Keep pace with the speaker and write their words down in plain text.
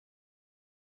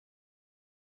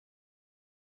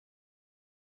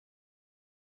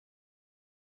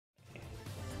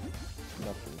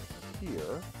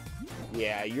here.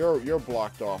 Yeah, you're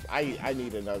blocked off. I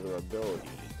need another ability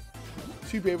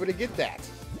to be able to get that.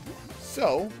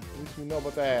 So, at least we know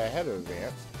about that ahead of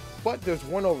advance. But there's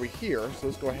one over here, so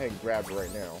let's go ahead and grab it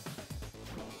right now.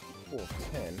 4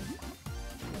 of 10.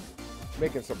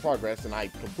 Making some progress, and I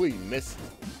completely missed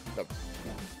the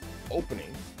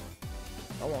opening.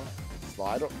 Come on.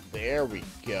 Slide up. There we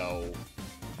go.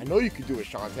 I know you could do it,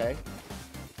 Shantae.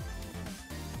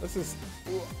 Let's just...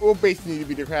 We'll basically need to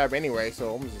be the crab anyway,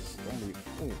 so I'm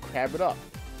gonna crab it up.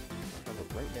 Crab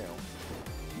it right now.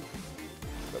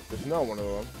 But there's not one of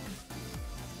them.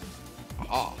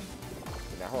 Aha.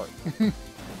 That hurt.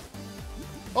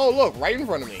 Oh, look, right in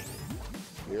front of me.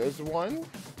 Here's one.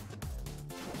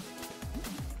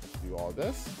 Do all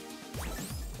this.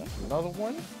 That's another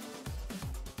one.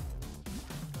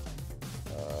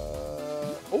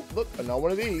 Oh, look, another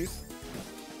one of these.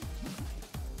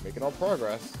 Making all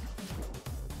progress.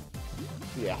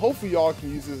 Yeah, hopefully y'all can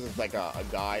use this as like a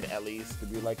guide at least to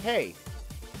be like, hey,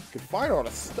 you can find all the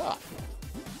stuff.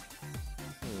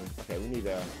 Okay, we need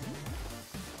to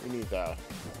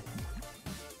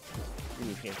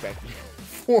change back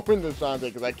form the Shantae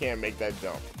because I can't make that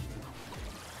jump.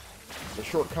 The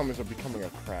shortcomings of becoming a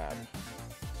crab.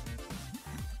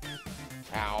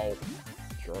 Ow.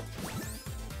 Sure.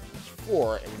 It's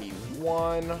 4, and we need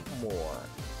one more.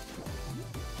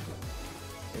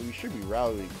 And we should be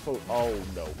relatively close. Oh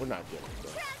no, we're not doing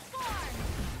this.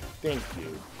 Thank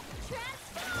you.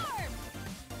 Transform.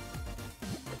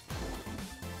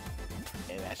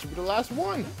 And that should be the last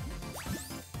one.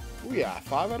 Oh yeah,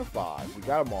 5 out of 5. We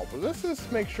got them all. But let's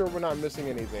just make sure we're not missing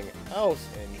anything else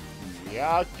in here.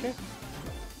 Okay.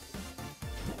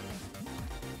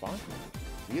 Fine.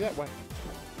 Be that way.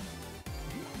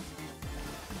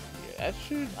 Yeah, that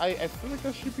should... I feel like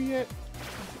that should be it.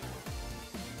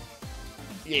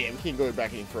 Yeah, we can't go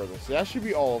back any further. So that should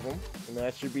be all of them. And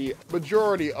that should be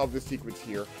majority of the secrets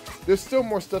here. There's still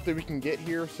more stuff that we can get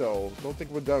here, so don't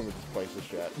think we're done with this place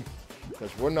just yet.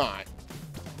 Because we're not.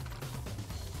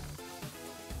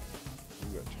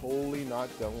 We are totally not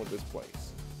done with this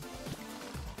place.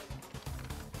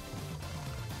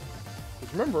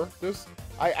 Because remember, there's...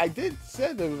 I did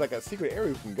say there was like a secret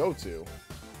area we can go to.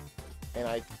 And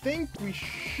I think we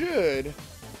should,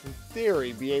 in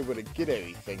theory, be able to get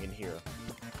anything in here.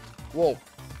 Well,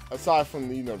 aside from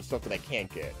the, the stuff that I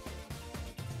can't get.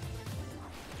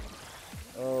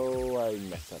 Oh, I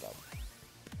messed that up.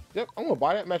 Yep, I'm gonna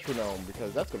buy that metronome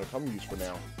because that's gonna come useful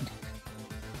now.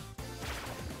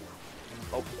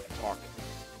 Oh, talk.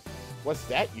 What's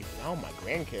that? You found my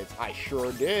grandkids? I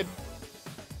sure did.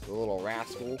 The little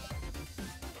rascals.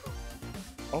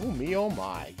 Oh me, oh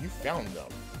my! You found them.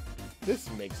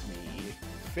 This makes me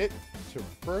fit to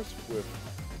burst with.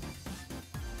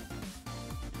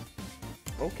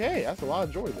 Okay, that's a lot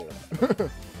of joy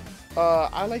there.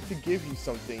 I'd like to give you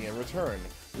something in return.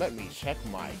 Let me check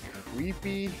my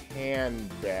creepy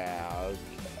handbag.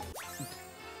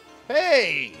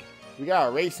 Hey! We got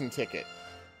a racing ticket.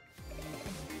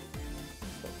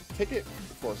 A ticket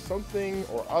for something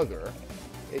or other.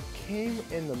 It came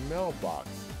in the mailbox.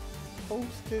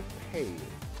 Posted paid.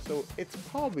 So it's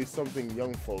probably something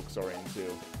young folks are into.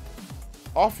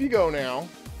 Off you go now.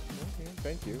 Okay,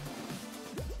 thank you.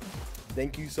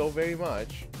 Thank you so very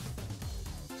much.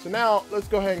 So now, let's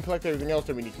go ahead and collect everything else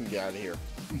that we need to get out of here.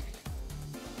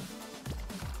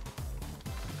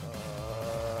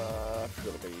 I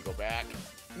feel like I need to go back.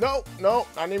 No, no,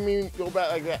 I didn't mean to go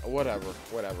back like that. Whatever,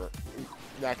 whatever.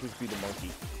 That could be the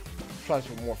monkey. Try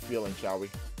some more feeling, shall we?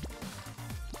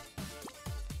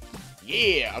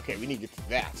 Yeah! Okay, we need to get to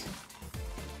that.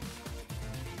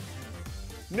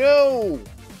 No!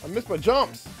 I missed my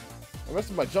jumps. I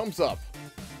messed my jumps up.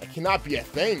 That cannot be a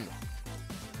thing.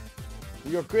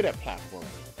 We are good at platforming.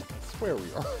 I swear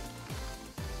we are.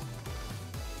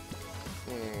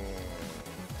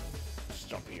 Just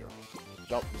jump here.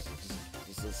 Jump.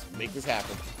 Just make this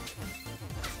happen.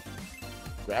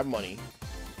 Grab money.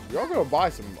 We are going to buy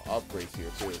some upgrades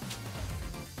here, too.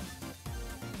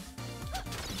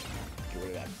 Get rid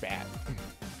of that bat.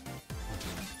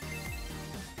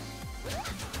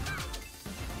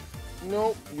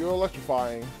 Nope, you're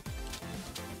electrifying.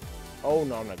 Oh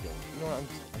no, I'm not doing it. You know what,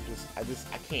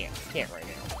 I can't right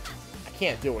now. I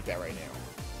can't deal with that right now.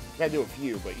 I gotta do it for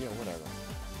you, but you know, whatever.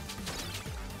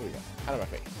 Here we go. Out of my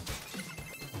face.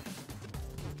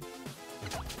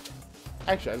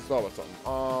 Actually, I just thought about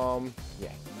something.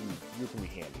 Yeah, you can be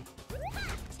handy.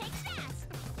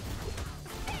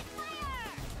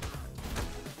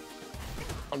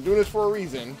 I'm doing this for a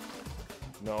reason.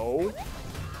 No.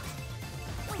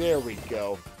 There we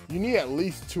go. You need at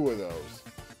least 2 of those.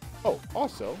 Oh,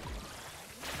 also,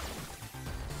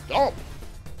 Stomp!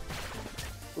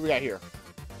 What we got here?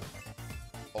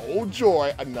 Oh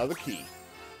joy, another key.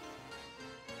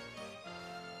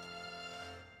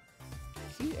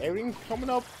 See, everything's coming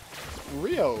up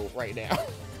real right now.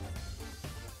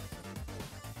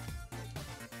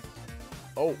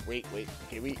 Oh, wait.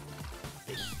 Can we...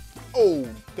 Oh,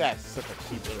 that's such a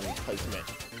cheap enemy placement.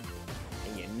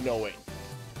 And you know it.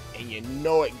 And you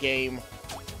know it, game.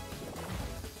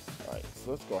 Alright,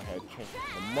 so let's go ahead and change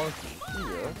the monkey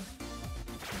here.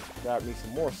 Got me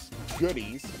some more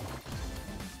goodies.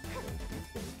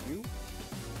 Thank you.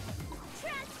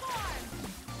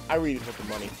 I read it with the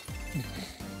money.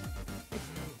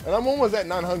 And I'm almost at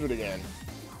 900 again.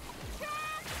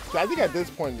 So I think at this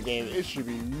point in the game, it should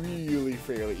be really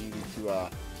fairly easy to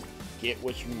get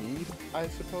what you need, I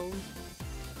suppose.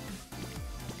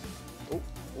 Oh,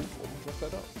 almost messed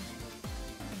that up.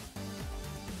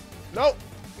 Nope.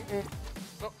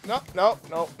 No.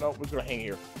 We're just gonna hang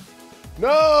here.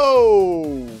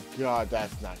 No! God,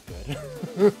 that's not good.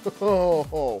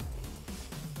 Oh.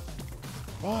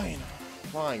 Fine,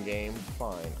 game.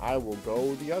 Fine. I will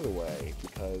go the other way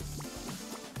because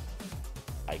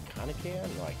I kind of can.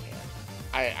 No, I can't.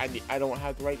 I don't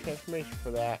have the right transformation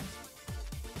for that.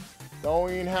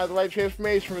 Don't even have the right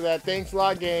transformation for that. Thanks a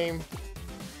lot, game.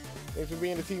 Thanks for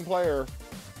being a team player.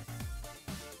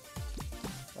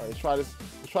 All right, let's try this.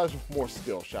 Let's try this with more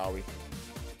skill, shall we?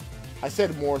 I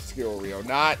said more skill, Rio,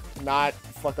 not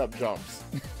fuck up jumps.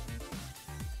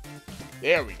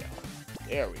 There we go.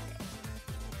 There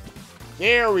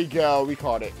we go. We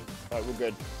caught it. All right, we're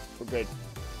good. All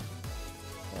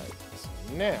right, so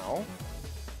now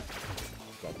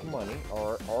got the money.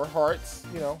 Our hearts,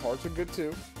 you know, hearts are good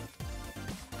too.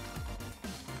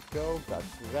 Go, got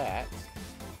that.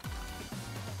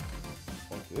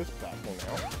 Onto this platform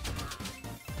now.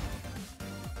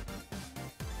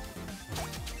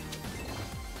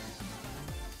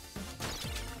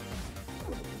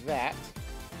 That. I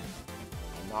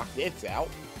knocked it out.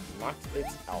 I don't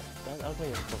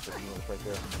think it's supposed to be right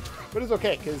there. But it's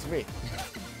okay, because it's me.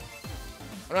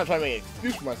 I'm not trying to make an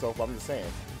excuse for myself, but I'm just saying.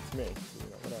 It's me. You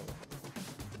know, whatever.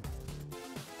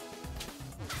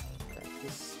 Got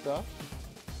this stuff.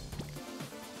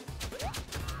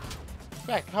 In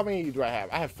fact, how many do I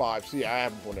have? I have 5. So yeah, I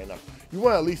haven't put enough. You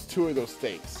want at least 2 of those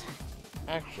steaks.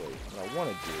 Actually, what I want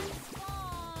to do...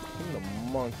 in the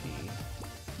monkey...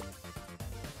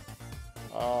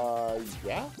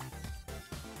 yeah?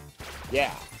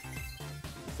 Yeah.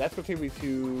 So that's going to take me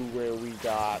to where we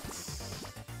got...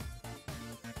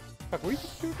 Fuck, we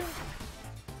just do that?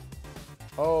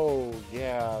 Oh,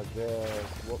 yeah,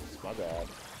 whoops, my bad.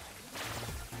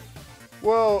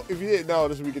 Well, if you didn't know,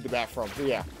 this is where we get the bat from. So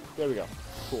yeah, there we go.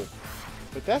 Cool.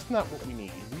 But that's not what we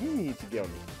need. We need to get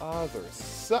on the other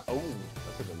side. Oh,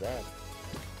 that could have been bad.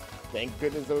 Thank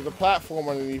goodness there was a platform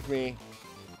underneath me.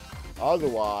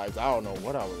 Otherwise, I don't know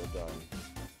what I would have done.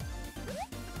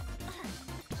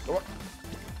 What?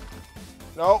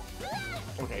 No.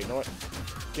 Okay, you know what?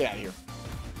 Get out of here.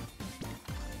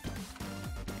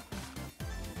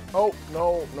 Oh,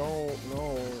 no.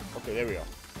 Okay, there we go.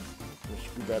 Let's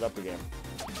screw that up again.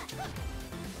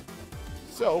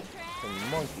 So, the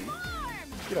monkey,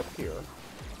 get up here.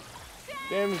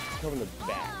 Then we come in the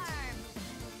bat.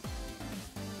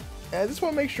 And I just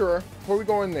want to make sure, before we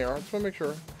go in there, I just want to make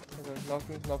sure.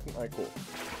 Okay, nothing. Alright, cool.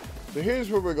 So here's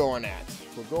where we're going at.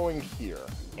 We're going here.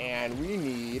 And we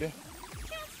need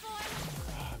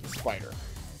the spider.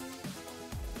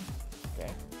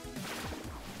 Okay.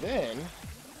 Then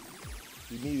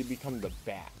we need to become the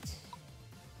bat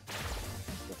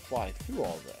to fly through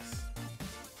all this.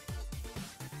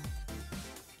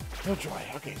 No joy.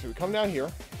 Okay, so we come down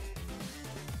here.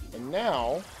 And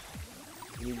now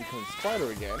we need to become the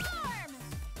spider again. So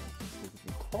we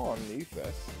can crawl underneath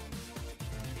this.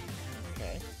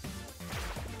 Okay.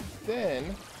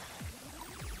 Then,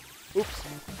 oops,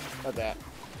 not that.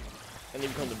 And then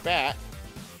become the bat,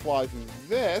 fly through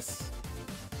this.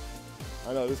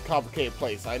 I know, this is a complicated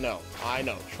place. I know.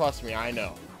 Trust me, I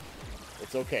know.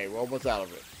 It's okay, we're almost out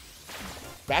of it.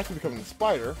 Back to becoming the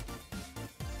spider.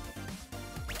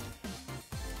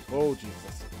 Oh,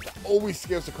 Jesus. That always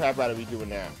scares the crap out of me doing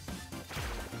that.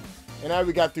 And now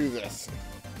we got through this.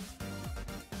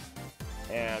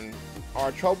 And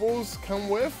our troubles come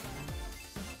with...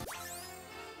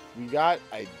 we got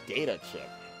a data chip.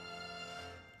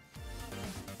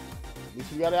 At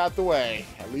least we got it out the way.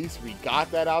 At least we got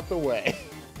that out the way.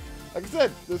 Like I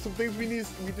said, there's some things we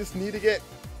just need to get,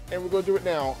 and we're gonna do it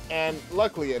now. And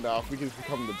luckily enough, we can just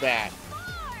become the bat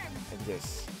and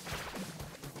just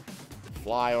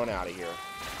fly on out of here.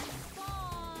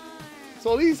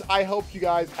 So at least I helped you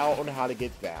guys out on how to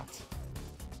get that.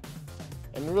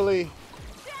 And really,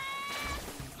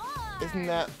 isn't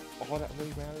that all that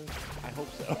really matters? I hope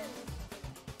so.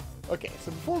 Okay,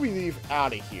 so before we leave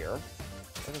out of here,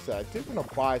 like I said, I did want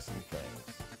to buy some things.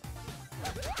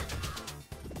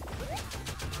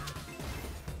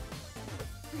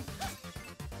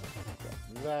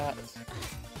 That.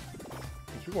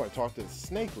 Because we want to talk to the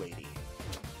snake lady.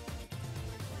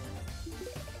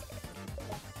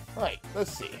 Alright,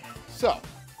 let's see. So,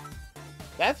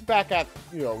 that's back at,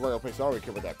 you know, regular place. I already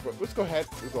care about that. But let's go ahead.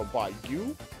 We're going to buy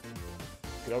you.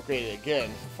 Can upgrade it again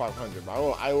for 500.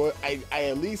 But I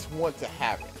at least want to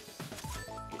have it.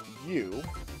 Get you.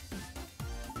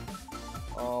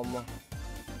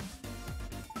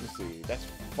 Let's see. That's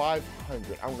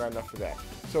 500. I don't got enough for that.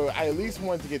 So I at least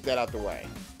wanted to get that out the way.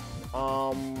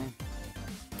 I'm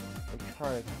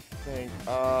trying to think.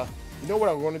 You know what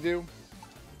I'm going to do?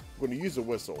 I'm going to use a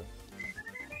whistle.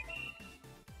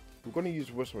 We're going to use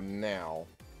a whistle now.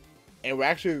 And we're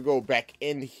actually going to go back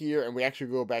in here, and we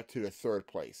actually go back to the third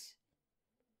place.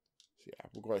 So yeah,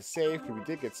 we're going to save, because we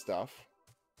did get stuff.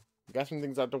 We got some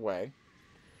things out the way.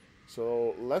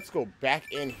 So let's go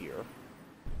back in here.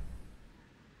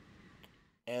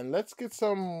 And let's get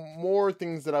some more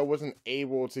things that I wasn't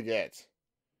able to get.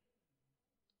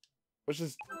 Which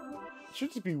is, should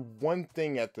just be one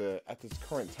thing at this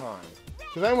current time.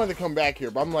 Because I wanted to come back here,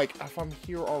 but I'm like, if I'm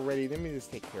here already, let me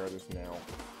just take care of this now.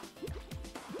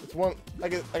 It's one,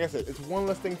 like I said, it's one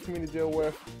less thing for me to deal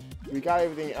with. We got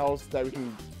everything else that we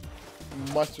can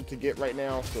muster to get right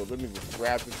now, so let me just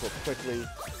grab this real quickly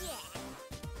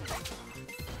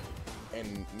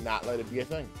and not let it be a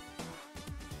thing.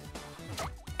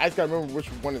 I just gotta remember which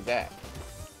one is that.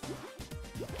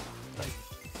 I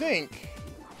think.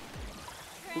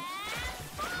 Oops.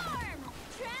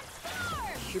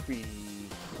 Should be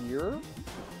here.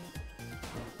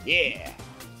 Yeah.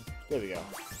 There we go.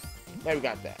 Now we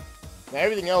got that. Now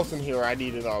everything else in here, I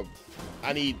need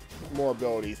more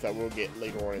abilities that we'll get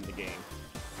later on in the game.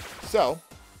 So,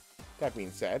 that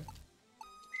being said,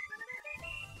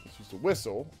 let's use the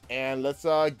whistle and let's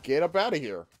get up out of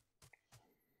here.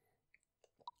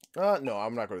 No,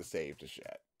 I'm not going to save just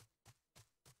yet.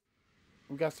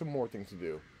 We got some more things to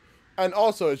do. And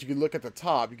also, as you can look at the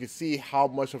top, you can see how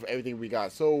much of everything we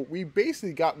got. So, we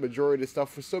basically got majority of the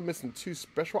stuff. We're still missing 2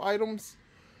 special items.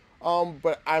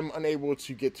 But I'm unable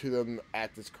to get to them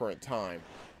at this current time.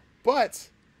 But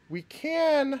we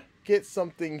can get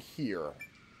something here.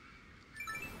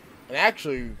 And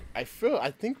actually, I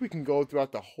think we can go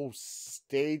throughout the whole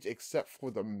stage except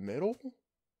for the middle.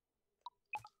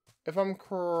 If I'm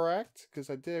correct,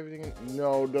 because I did everything.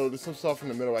 No, there's some stuff in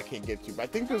the middle I can't get to. But I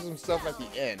think there's some stuff at the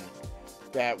end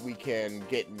that we can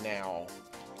get now.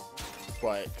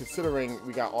 But considering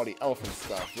we got all the elephant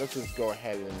stuff, let's just go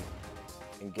ahead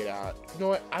and get out. You know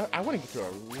what? I want to get to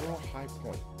a real high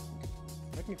point.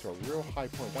 If I can get to a real high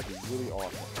point, that'd be really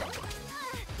awesome.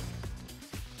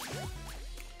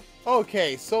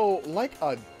 Okay, so like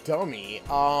a dummy,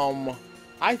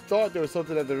 I thought there was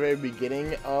something at the very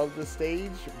beginning of the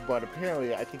stage, but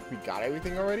apparently I think we got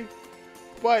everything already.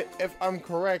 But if I'm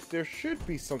correct, there should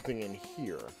be something in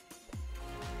here.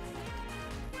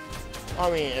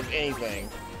 I mean, if anything,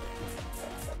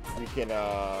 we can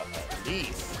at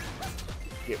least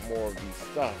get more of these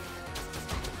stuff.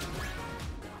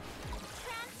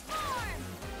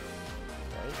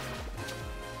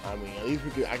 Right? I mean, at least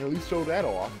I can at least show that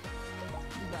off.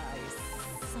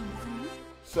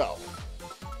 So,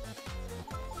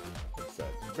 like I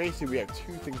said, basically we have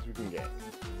 2 things we can get.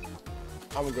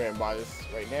 I'm gonna go ahead and buy this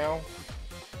right now.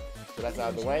 So that's out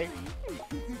of the way.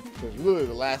 Because really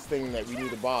the last thing that we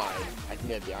need to buy, I can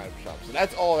get at the item shop. So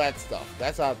that's all that stuff.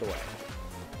 That's out of the way.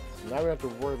 So now we have to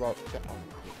worry about that.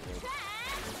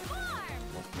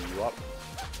 Let's you up.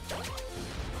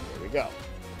 There we go.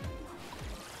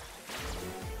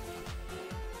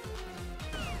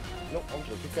 Nope, I'm just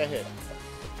gonna kick that hit.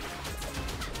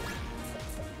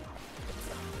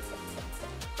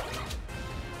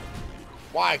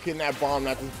 Why couldn't that bomb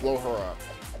not just blow her up?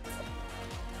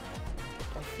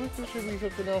 I think there should be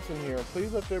something else in here.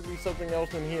 Please let there be something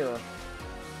else in here.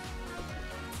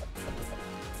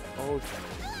 Oh, geez.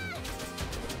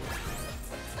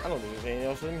 I don't think there's anything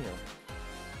else in here.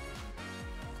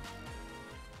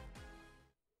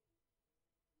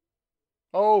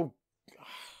 Oh,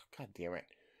 god damn it.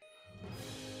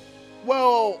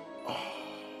 Well,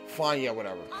 fine, yeah,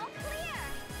 whatever.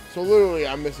 So literally,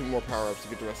 I'm missing more power-ups to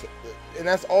get the rest of it. And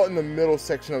that's all in the middle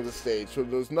section of the stage. So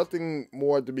there's nothing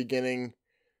more at the beginning.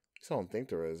 I don't think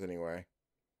there is, anyway.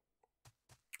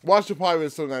 Watch the probably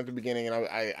was something at the beginning, and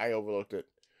I overlooked it.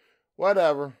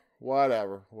 Whatever.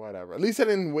 At least I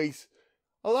didn't waste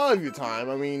a lot of your time.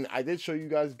 I mean, I did show you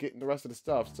guys getting the rest of the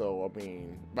stuff, so I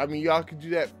mean, y'all could do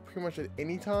that pretty much at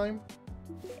any time.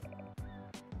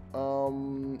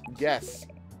 Yes.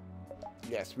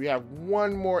 Yes, we have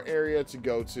one more area to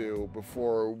go to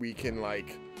before we can,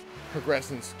 like,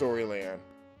 progress in Storyland.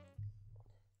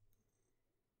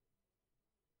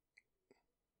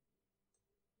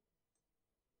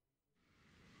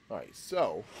 Alright,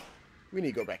 so we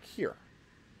need to go back here.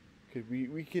 Cause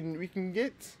we can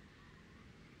get,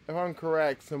 if I'm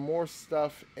correct, some more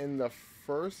stuff in the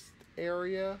first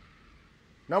area.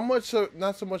 Not so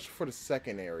much for the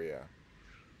second area.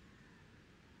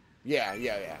 Yeah.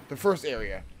 The first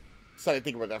area. Decided to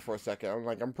think about that for a second.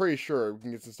 I'm pretty sure we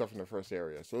can get some stuff in the first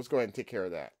area. So let's go ahead and take care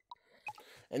of that.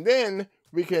 And then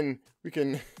we can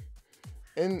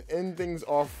end things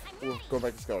off. We'll go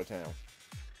back to Skeleton Town.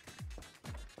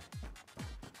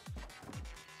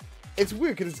 It's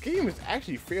weird because this game is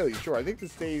actually fairly short. I think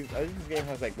this game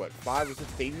has like what, 5 or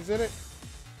 6 stages in it.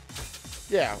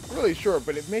 Yeah, really short,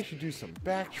 but it makes you do some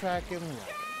backtracking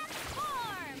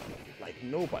like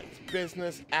nobody's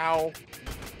business. Ow!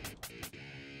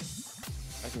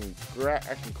 I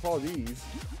can claw these.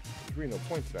 There's really no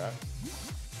point to that.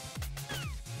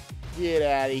 Get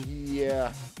out of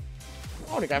here!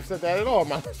 I don't think I've said that at all in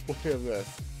my last play of this.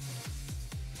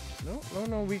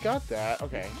 No, we got that.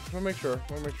 Okay, just wanna make sure.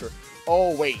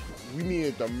 Oh wait, we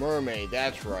needed the mermaid.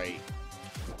 That's right.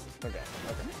 Okay.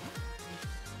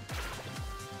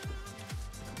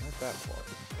 Not that part.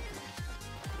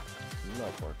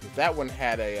 Not part. Cause that one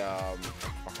had a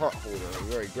heart holder.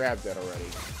 We already grabbed that already.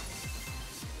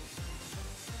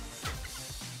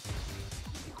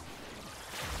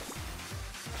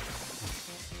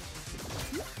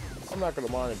 I'm not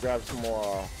gonna mind to grab some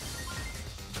more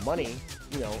money.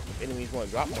 You know, if enemies want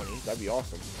to drop money, that'd be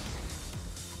awesome.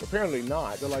 But apparently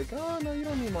not. They're like, oh no, you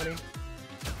don't need money.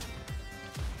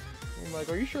 I'm like,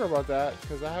 are you sure about that?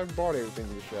 Because I haven't bought everything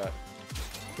just yet.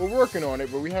 We're working on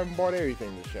it, but we haven't bought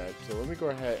everything just yet. So let me go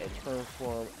ahead and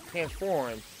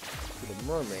transform to the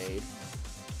mermaid.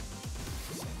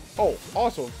 Oh,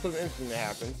 also, something interesting that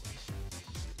happens.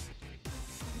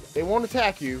 They won't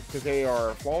attack you because they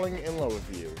are falling in love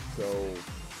with you. So,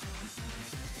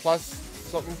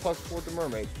 something plus 4 to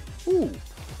mermaid. Ooh,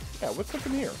 yeah. What's up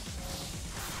in here?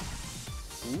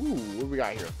 Ooh, what do we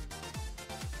got here?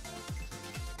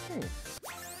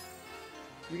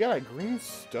 We got a green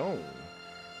stone.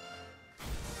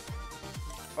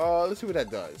 Let's see what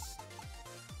that does.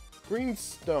 Green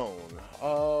stone.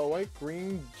 White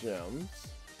green gems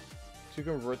to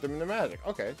convert them into magic.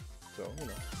 Okay, so you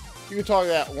know you can talk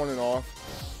that on and off.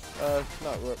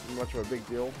 Not much of a big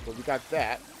deal, but we got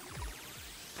that.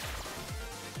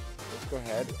 Go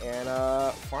ahead and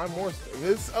find more stuff.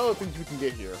 There's other things we can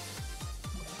get here.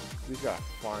 We just gotta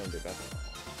find it.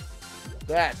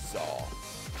 That's all.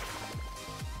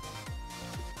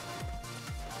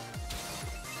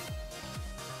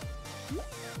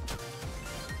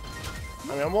 I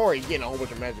mean, I'm already getting a whole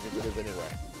bunch of magic as it is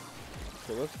anyway.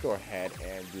 So let's go ahead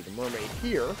and do the mermaid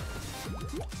here.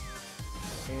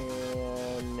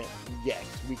 And yes,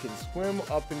 we can swim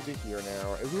up into here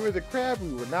now. If we were the crab,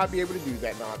 we would not be able to do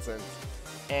that nonsense.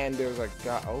 And there's a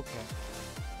guy. Okay.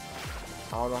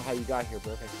 I don't know how you got here,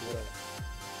 but okay, whatever.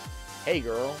 Hey,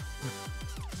 girl.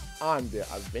 I'm the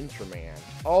adventure man.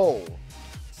 Oh,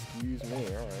 excuse me.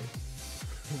 All right.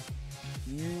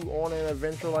 You on an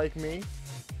adventure like me?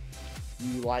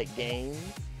 You like games?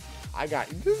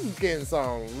 This is getting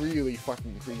something really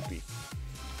fucking creepy.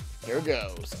 Here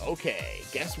goes. Okay,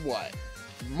 guess what?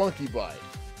 Monkey butt.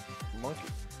 Monkey.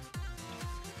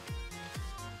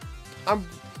 I'm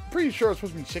pretty sure it's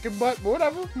supposed to be chicken butt, but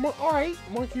whatever. Alright,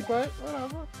 monkey butt,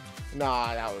 whatever.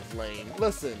 Nah, that was lame.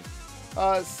 Listen,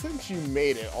 since you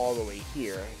made it all the way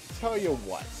here, tell you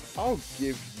what, I'll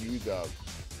give you the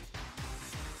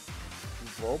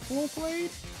Vorpal blade?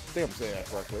 I think I'm saying that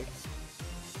correctly.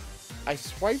 I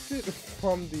swiped it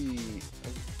from the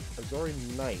Azora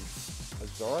Knights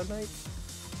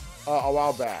a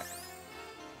while back.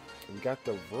 We got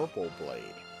the Vorpal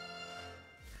blade.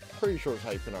 Pretty sure it's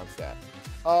how you pronounce that.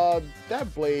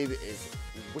 That blade is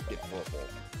wicked Vorpal.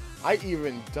 I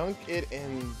even dunked it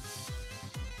in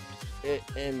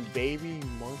baby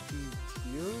monkey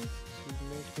tears to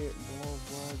make it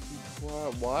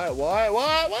more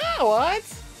what?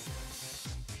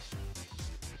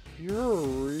 You're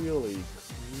really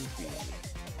creepy.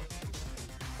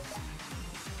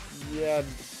 Yeah,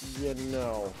 you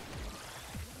know,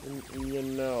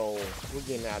 we're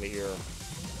getting out of here.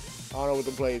 I don't know what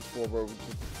the blade's for, but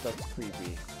that's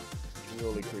creepy.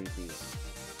 Really creepy.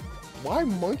 Why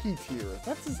monkey tears?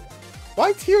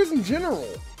 Why tears in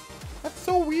general? That's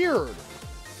so weird.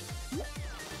 I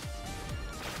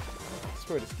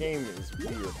swear this game is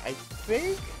weird. I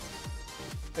think,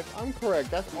 if I'm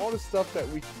correct, that's all the stuff that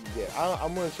we can get.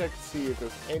 I'm going to check to see if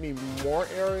there's any more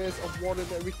areas of water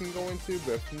that we can go into,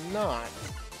 but if not,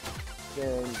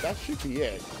 then that should be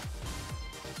it.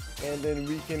 And then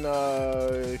we can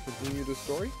continue the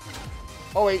story.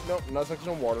 Oh wait, no, not section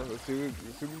of water. Let's see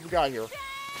what we got here.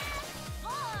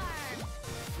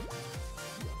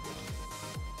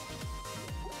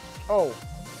 Oh,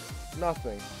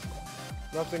 nothing.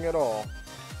 Nothing at all.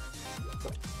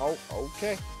 Oh,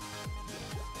 okay.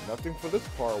 Nothing for this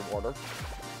part of water.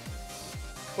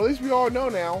 Well, at least we all know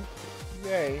now.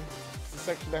 Yay. It's a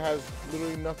section that has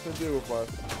literally nothing to do with us.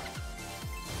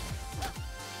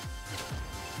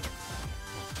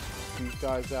 These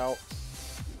guys out.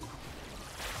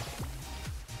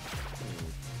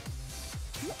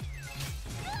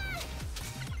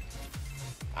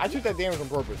 I took that damage on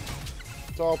purpose.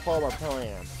 It's all part of my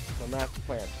plan. My master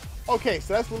plan. Okay,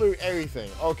 so that's literally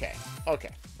everything. Okay.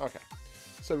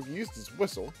 So we can use this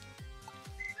whistle.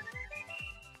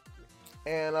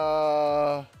 And,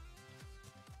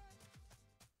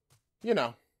 you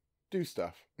know, do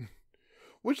stuff.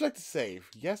 Would you like to save?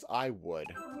 Yes, I would.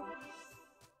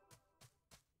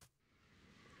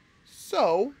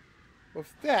 So,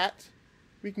 with that,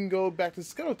 we can go back to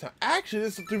Scuttletown. Actually,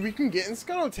 this is something we can get in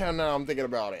Scuttletown now I'm thinking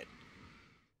about it.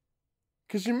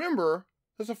 Because remember,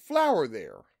 there's a flower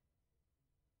there.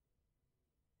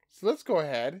 So let's go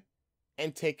ahead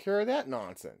and take care of that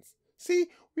nonsense. See,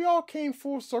 we all came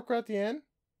full circle at the end.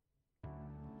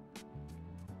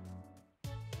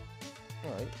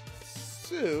 Alright,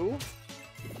 so,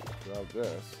 grab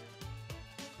this.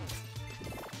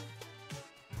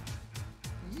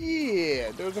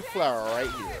 Yeah, there's a flower right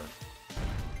here.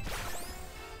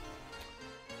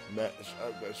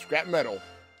 Scrap metal.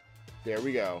 There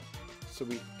we go. So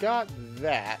we got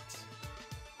that.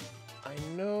 I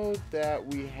know that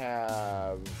we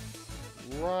have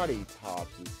Roddy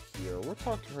Tops is here. We'll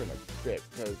talk to her in a bit,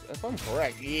 because if I'm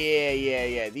correct,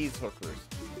 yeah, these hookers.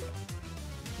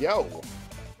 Yo.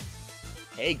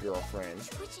 Hey, girlfriend.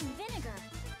 Twitch and vinegar.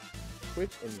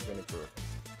 Twitch and vinegar.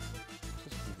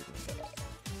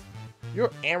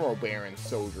 You're ammo baron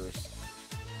soldiers.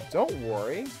 Don't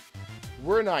worry.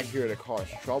 We're not here to cause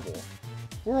trouble.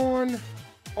 We're on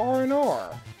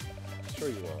R&R. Sure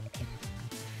you are.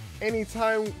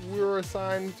 Anytime we're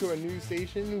assigned to a new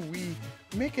station, we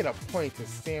make it a point to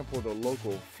sample the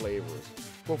local flavors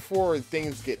before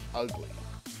things get ugly.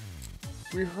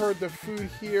 We heard the food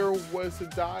here was to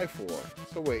die for.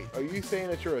 So wait, are you saying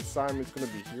that your assignment's gonna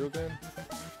be here then?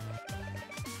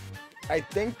 I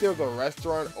think there's a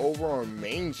restaurant over on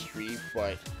Main Street,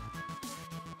 but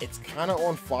it's kind of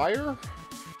on fire?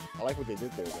 I like what they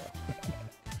did there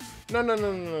though.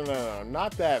 No,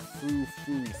 not that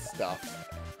foo-foo stuff.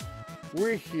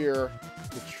 We're here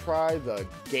to try the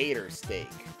gator steak.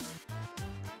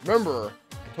 Remember,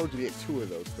 I told you to get 2 of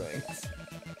those things.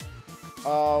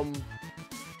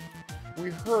 We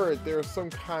heard there's some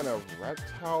kind of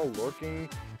reptile lurking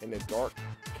in the dark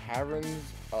caverns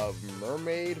of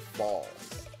Mermaid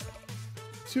Falls.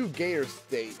 2 gator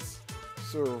steaks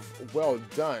served well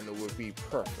done would be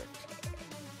perfect.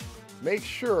 Make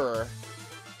sure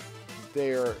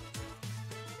they're...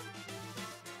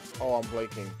 Oh, I'm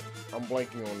blanking. I'm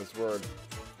blanking on this word.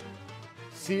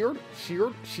 Seared?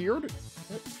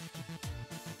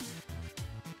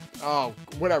 Oh,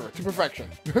 whatever. To perfection.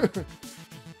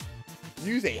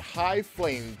 Use a high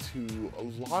flame to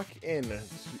lock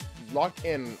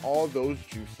in all those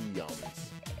juicy yums.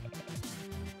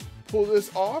 Pull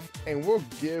this off, and we'll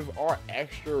give our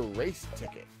extra race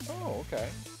ticket. Oh, okay.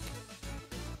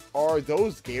 Are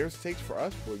those gator steaks for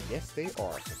us? Well, yes, they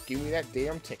are. So give me that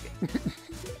damn ticket.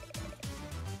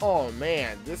 Oh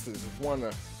man, this is one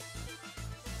of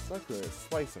such a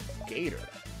slice of gator.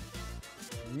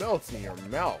 Melts in your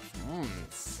mouth.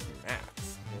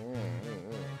 Snaps.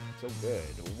 So good.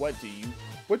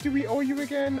 What do we owe you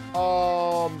again?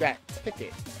 That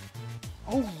ticket.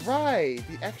 Oh right,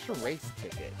 the extra race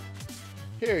ticket.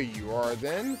 Here you are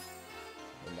then.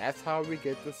 And that's how we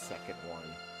get the second one.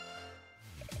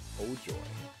 Oh joy.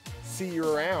 See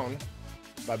you around.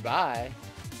 Bye-bye.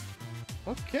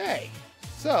 Okay.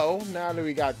 So, now that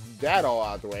we got that all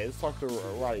out of the way, let's talk to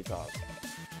Roddy Top.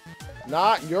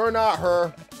 You're not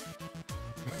her.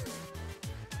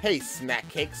 Hey, snack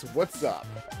cakes, what's up?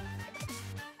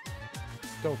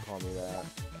 Don't call me that.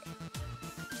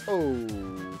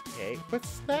 Okay, but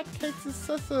snack cakes is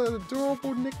such an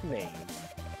adorable nickname.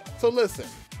 So listen,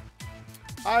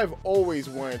 I've always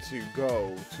wanted to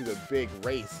go to the big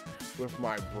race with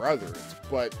my brothers,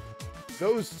 but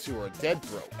those 2 are dead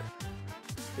broke.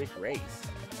 Big race.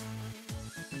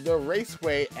 The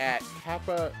raceway at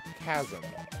Kappa Chasm.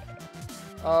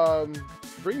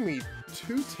 Bring me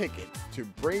 2 tickets to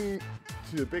bring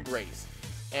to the big race.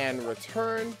 And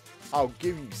return, I'll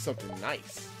give you something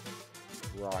nice.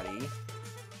 Roddy,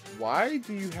 why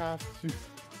do you have to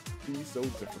be so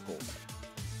difficult?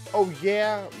 Oh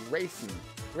yeah, race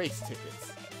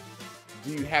tickets.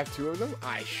 Do you have 2 of them?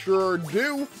 I sure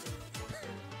do.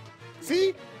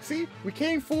 See, we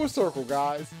came full circle,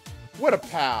 guys. What a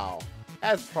pal.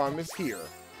 As promised here.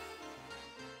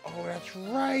 Oh, that's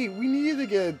right. We needed to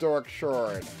get a dark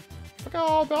shard. Forgot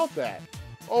all about that.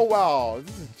 Oh wow,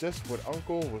 this is just what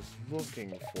Uncle was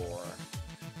looking for.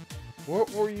 What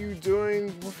were you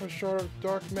doing with a shard of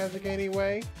dark magic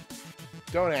anyway?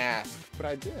 Don't ask, but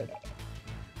I did.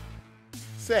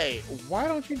 Say, why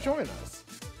don't you join us?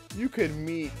 You could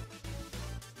meet...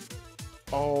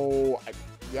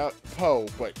 yeah, Poe,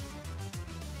 but...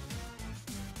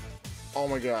 Oh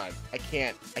my god, I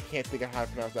can't think of how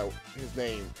to pronounce his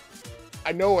name.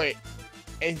 I know it,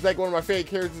 and he's like one of my favorite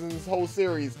characters in this whole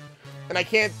series, and I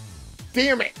can't.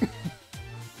 Damn it! I'm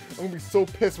gonna be so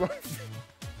pissed when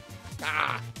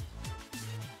ah.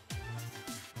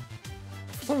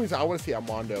 For some reason, I want to see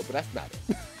Armando, but that's not it.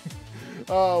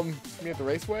 Me at the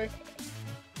raceway?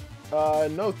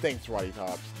 No thanks, Roddy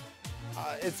Tops.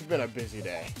 It's been a busy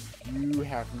day. You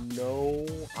have no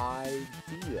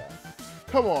idea.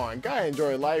 Come on, gotta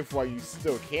enjoy life while you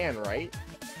still can, right?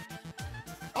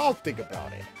 I'll think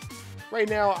about it. Right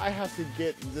now, I have to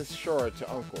get this shard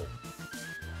to Uncle.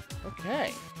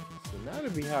 Okay, so now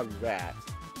that we have that,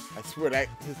 I swear that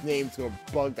his name's gonna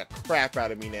bug the crap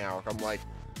out of me now. I'm like,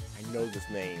 I know this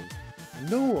name. I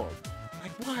know him.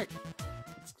 Like, what?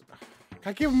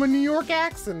 I give him a New York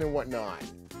accent and whatnot.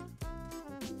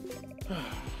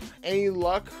 Any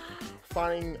luck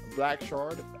finding Black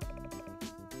Shard?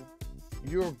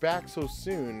 You're back so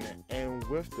soon, and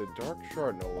with the Dark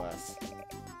Shard no less.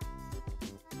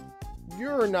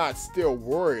 You're not still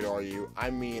worried, are you? I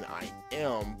mean, I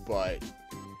am, but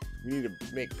we need to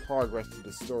make progress to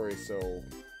the story, so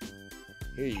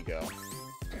here you go.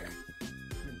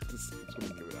 Just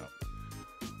gonna give it up.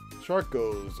 Shark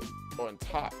goes on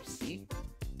top, see?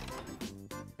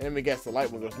 And let me guess, the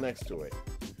light one goes next to it.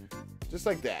 Just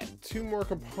like that. 2 more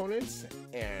components,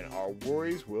 and our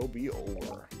worries will be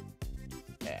over.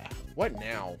 Yeah, what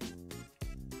now?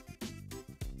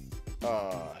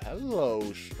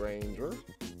 Hello, stranger.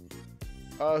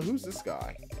 Who's this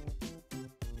guy?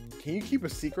 Can you keep a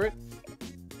secret?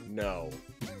 No.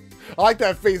 I like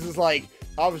that face. Is like,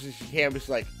 obviously she can, but she's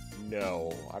like,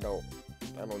 no, I don't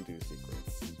do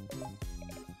secrets.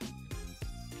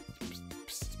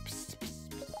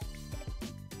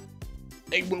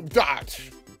 They will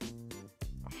dodge.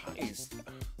 Heist.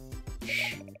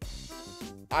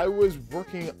 I was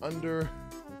working under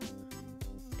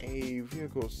a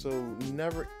vehicle, so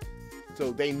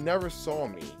they never saw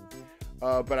me.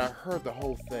 But I heard the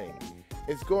whole thing.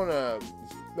 It's going to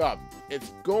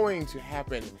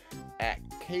happen at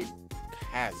Cape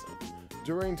Chasm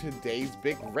during today's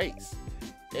big race.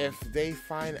 If they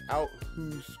find out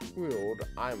who squealed,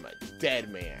 I'm a dead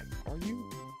man.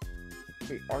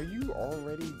 Are you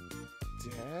already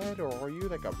dead, or are you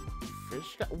like a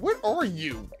fish guy? What are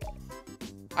you?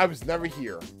 I was never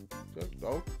here.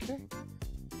 Okay.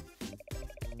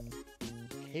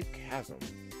 Cape Chasm.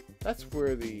 That's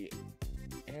where the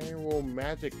annual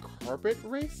magic carpet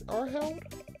race are held?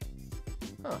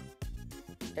 Huh.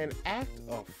 An act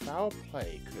of foul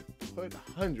play could put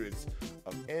hundreds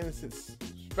of innocent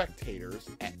spectators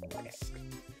at risk.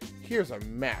 Here's a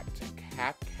map to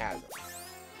Cape Chasm.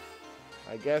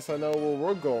 I guess I know where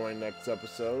we're going next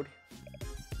episode.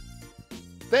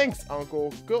 Thanks,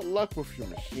 Uncle. Good luck with your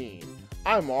machine.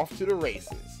 I'm off to the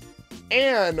races.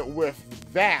 And with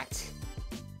that,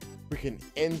 we can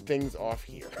end things off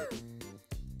here.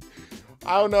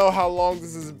 I don't know how long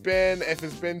this has been, if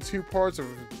it's been 2 parts or if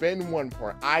it's been 1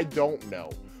 part. I don't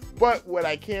know. But what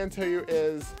I can tell you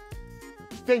is,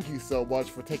 thank you so much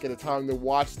for taking the time to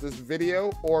watch this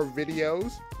video or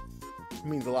videos. It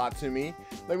means a lot to me.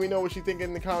 Let me know what you think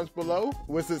in the comments below.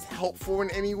 Was this helpful in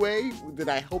any way? Did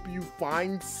I help you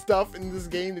find stuff in this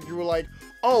game that you were like,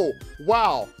 oh,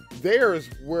 wow, there's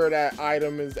where that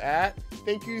item is at?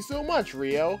 Thank you so much,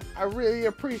 Rio. I really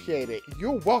appreciate it.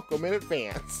 You're welcome in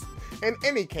advance. In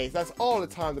any case, that's all the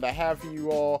time that I have for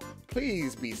you all.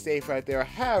 Please be safe out there.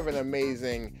 Have an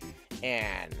amazing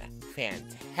and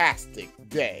fantastic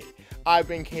day. I've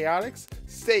been Chaotix.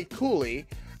 Stay coolly.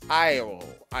 I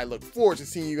look forward to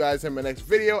seeing you guys in my next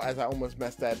video, as I almost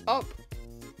messed that up.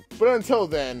 But until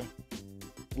then,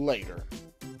 later.